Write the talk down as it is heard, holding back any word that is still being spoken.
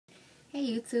Hey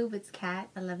YouTube, it's Kat.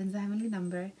 11's a heavenly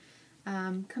number.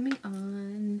 Coming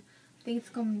on, I think it's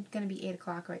gonna be 8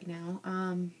 o'clock right now.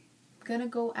 Gonna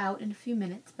go out in a few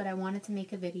minutes, but I wanted to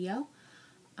make a video.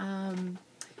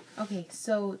 Okay,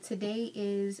 so today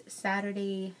is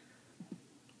Saturday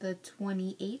the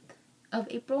 28th of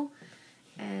April,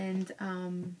 and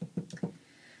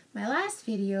my last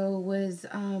video was,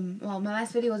 my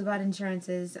last video was about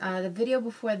insurances. The video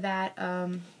before that,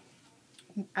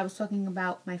 I was talking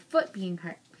about my foot being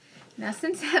hurt. Now,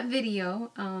 since that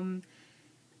video,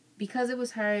 because it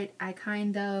was hurt, I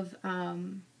kind of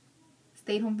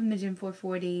stayed home from the gym for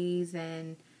 4 days,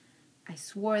 and I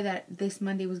swore that this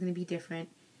Monday was going to be different,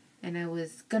 and I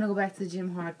was going to go back to the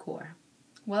gym hardcore.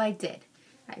 Well, I did.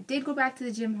 I did go back to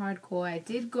the gym hardcore. I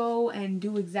did go and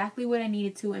do exactly what I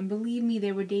needed to, and believe me,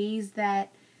 there were days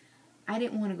that I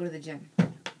didn't want to go to the gym.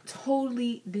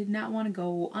 Totally did not want to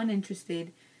go,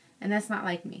 uninterested. And that's not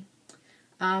like me.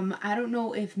 I don't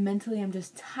know if mentally I'm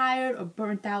just tired or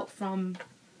burnt out from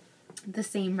the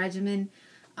same regimen.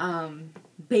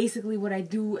 Basically what I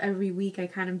do every week, I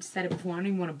kind of said it before, I don't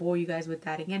even want to bore you guys with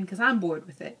that again because I'm bored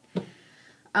with it.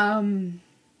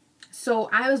 So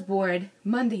I was bored.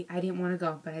 Monday I didn't want to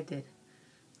go, but I did.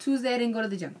 Tuesday I didn't go to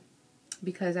the gym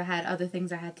because I had other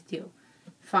things I had to do.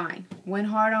 Fine. Went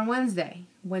hard on Wednesday.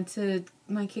 Went to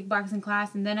my kickboxing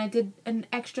class, and then I did an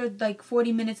extra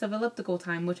 40 minutes of elliptical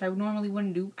time, which I normally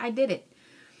wouldn't do. I did it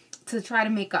to try to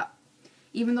make up.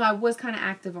 Even though I was kind of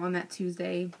active on that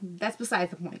Tuesday, that's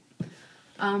besides the point.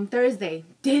 Thursday,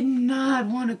 did not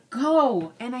want to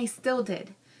go, and I still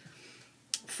did.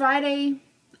 Friday,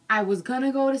 I was going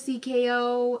to go to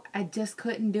CKO. I just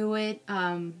couldn't do it.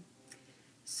 I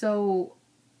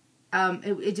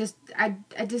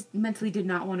just mentally did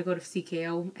not want to go to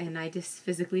CKO, and I just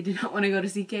physically did not want to go to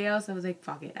CKO, so I was like,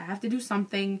 fuck it, I have to do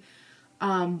something.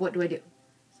 What do I do?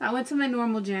 So I went to my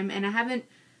normal gym, and I haven't,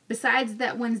 besides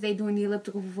that Wednesday doing the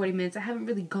elliptical for 40 minutes, I haven't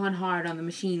really gone hard on the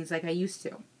machines like I used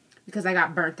to, because I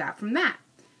got burnt out from that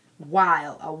a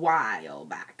while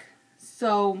back.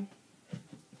 So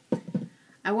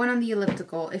I went on the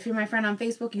elliptical. If you're my friend on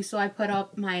Facebook, you saw I put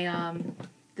up my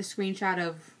the screenshot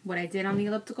of what I did on the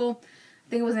elliptical. I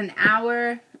think it was an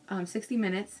hour, 60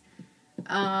 minutes,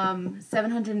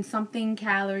 700 and something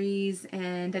calories,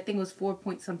 and I think it was 4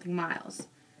 point something miles.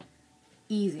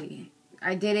 Easy.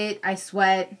 I did it. I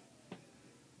sweat.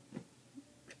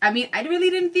 I mean, I really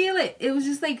didn't feel it. It was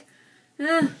just like,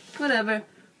 whatever.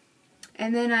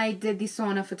 And then I did the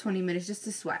sauna for 20 minutes just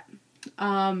to sweat,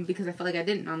 because I felt like I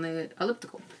didn't on the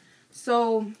elliptical.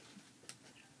 So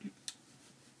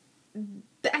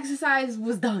the exercise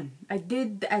was done. I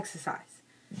did the exercise.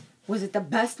 Was it the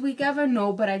best week ever?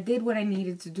 No, but I did what I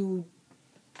needed to do.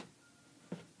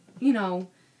 You know,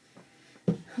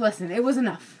 listen, it was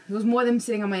enough. It was more than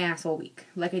sitting on my ass all week,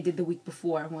 like I did the week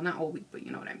before. Well, not all week, but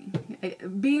you know what I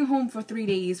mean. Being home for 3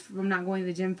 days from not going to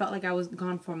the gym felt like I was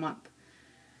gone for a month.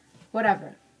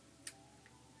 Whatever.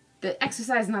 The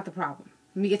exercise is not the problem.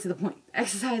 Let me get to the point.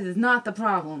 Exercise is not the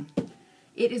problem.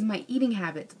 It is my eating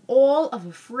habits. All of a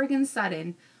friggin'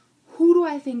 sudden, who do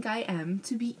I think I am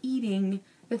to be eating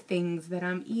the things that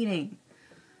I'm eating?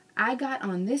 I got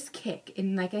on this kick,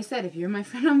 and like I said, if you're my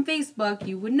friend on Facebook,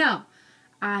 you would know.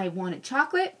 I wanted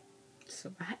chocolate,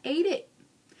 so I ate it.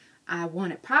 I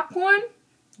wanted popcorn.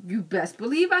 You best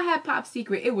believe I had Pop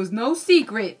Secret. It was no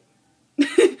secret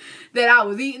that I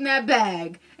was eating that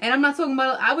bag. And I'm not talking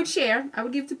about, I would share, I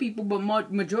would give to people,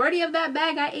 but majority of that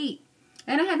bag I ate.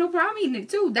 And I had no problem eating it,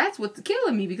 too. That's what's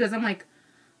killing me, because I'm like,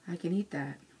 I can eat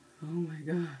that. Oh, my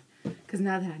God. Because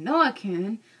now that I know I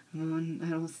can, I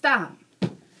don't stop.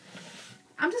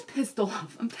 I'm just pissed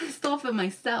off. I'm pissed off at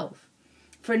myself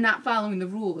for not following the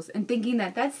rules and thinking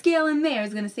that that scale in there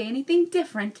is going to say anything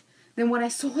different than what I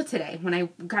saw today when I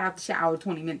got out the shower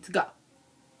 20 minutes ago.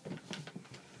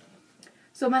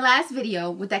 So my last video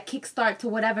with that kickstart to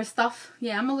whatever stuff,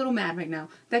 yeah, I'm a little mad right now.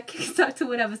 That kickstart to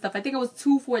whatever stuff, I think it was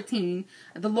 214.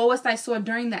 The lowest I saw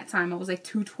during that time, I was like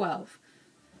 212.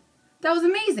 That was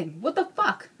amazing. What the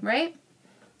fuck, right?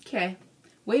 Okay.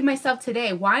 Weighed myself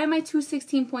today. Why am I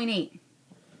 216.8?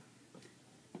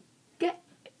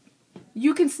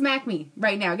 You can smack me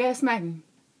right now. Get smack me.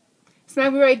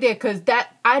 Smack me right there, because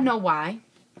that, I know why.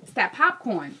 It's that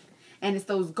popcorn. And it's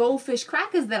those goldfish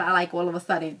crackers that I like all of a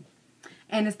sudden.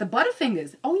 And it's the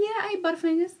Butterfingers. Oh, yeah, I ate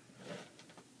Butterfingers.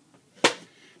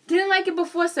 Didn't like it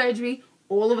before surgery.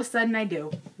 All of a sudden, I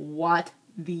do. What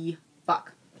the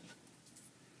fuck?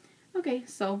 Okay,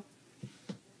 so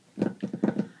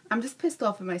I'm just pissed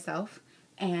off at myself.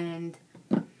 And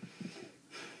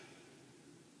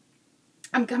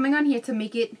I'm coming on here to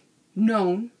make it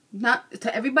known, not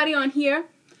to everybody on here,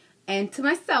 And to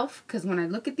myself, because when I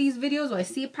look at these videos or I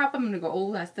see it pop up, I'm going to go,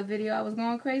 oh, that's the video I was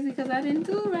going crazy because I didn't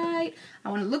do right. I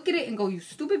want to look at it and go, you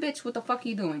stupid bitch, what the fuck are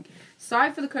you doing?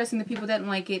 Sorry for the cursing. The people that don't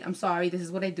like it, I'm sorry. This is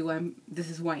what I do. This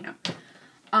is who I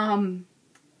am.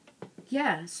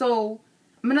 Yeah, so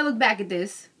I'm going to look back at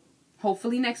this,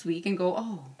 hopefully next week, and go,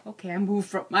 oh, okay, I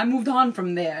moved on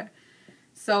from there.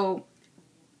 So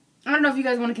I don't know if you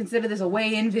guys want to consider this a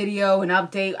weigh-in video, an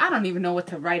update. I don't even know what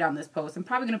to write on this post. I'm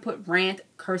probably going to put rant,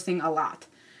 cursing a lot.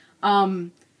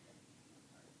 I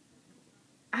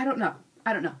don't know.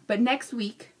 But next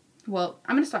week, well,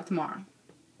 I'm going to start tomorrow.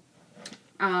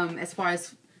 As far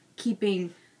as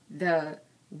keeping the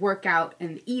workout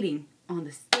and the eating on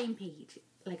the same page,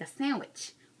 like a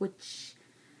sandwich, which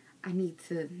I need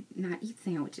to not eat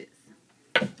sandwiches.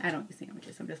 I don't eat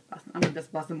sandwiches. I'm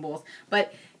just busting balls.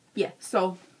 But yeah,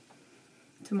 so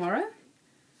tomorrow,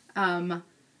 I'm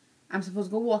supposed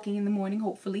to go walking in the morning,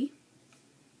 hopefully.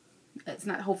 It's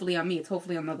not hopefully on me, it's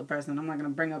hopefully on another person. I'm not going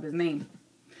to bring up his name.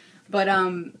 But,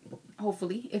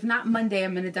 hopefully. If not Monday,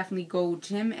 I'm going to definitely go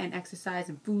gym and exercise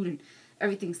and food and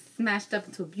everything smashed up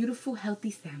into a beautiful, healthy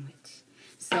sandwich.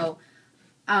 So,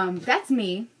 that's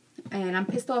me. And I'm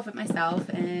pissed off at myself.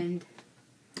 And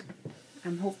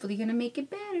I'm hopefully going to make it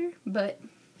better. But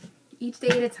each day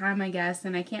at a time, I guess,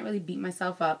 and I can't really beat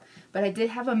myself up. But I did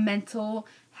have a mental,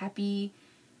 happy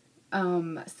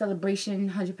celebration,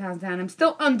 100 pounds down. I'm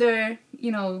still under,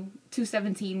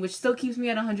 217, which still keeps me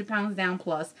at 100 pounds down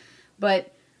plus.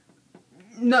 But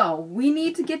no, we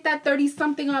need to get that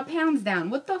 30-something odd pounds down.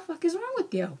 What the fuck is wrong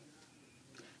with you?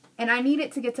 And I need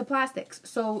it to get to plastics.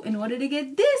 So in order to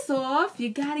get this off, you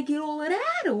gotta get all of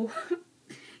that off.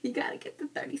 You gotta get the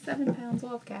 37 pounds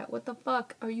off, Kat. What the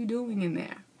fuck are you doing in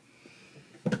there?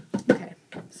 Okay,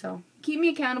 so keep me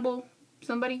accountable.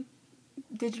 Somebody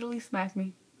digitally smack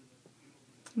me.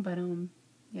 But,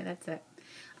 yeah, that's it.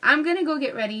 I'm gonna go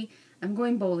get ready. I'm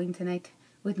going bowling tonight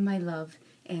with my love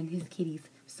and his kitties.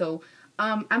 So,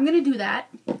 I'm gonna do that.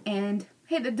 And,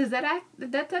 hey,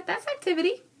 that's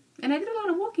activity. And I did a lot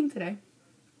of walking today.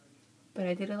 But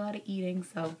I did a lot of eating,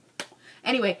 so.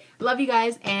 Anyway, love you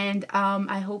guys, and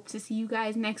I hope to see you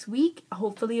guys next week.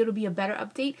 Hopefully it'll be a better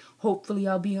update. Hopefully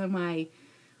I'll be on my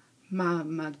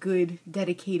good,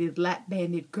 dedicated,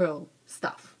 lap-banded girl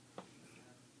stuff.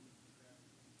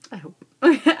 I hope.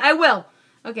 I will.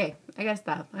 Okay, I gotta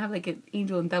stop. I have like an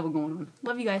angel and devil going on.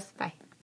 Love you guys. Bye.